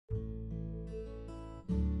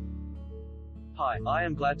Hi, I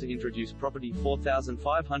am glad to introduce property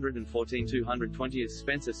 4514 220th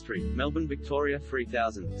Spencer Street, Melbourne, Victoria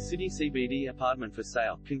 3000, City CBD apartment for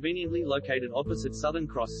sale, conveniently located opposite Southern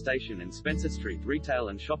Cross Station and Spencer Street, retail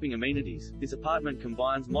and shopping amenities. This apartment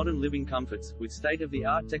combines modern living comforts with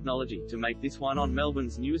state-of-the-art technology to make this one on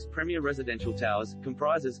Melbourne's newest premier residential towers.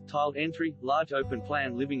 Comprises tiled entry, large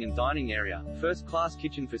open-plan living and dining area, first-class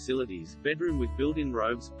kitchen facilities, bedroom with built-in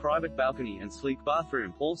robes, private balcony and sleek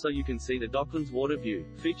bathroom. Also you can see the Docklands water view.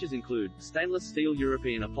 Features include stainless steel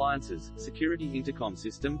European appliances, security intercom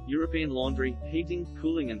system, European laundry, heating,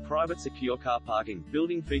 cooling and private secure car parking.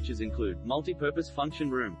 Building features include multi-purpose function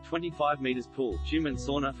room, 25 meters pool, gym and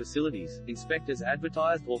sauna facilities. Inspect as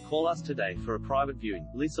advertised or call us today for a private viewing.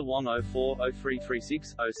 Lisa Wong 04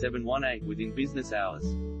 0336 0718 within business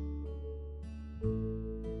hours.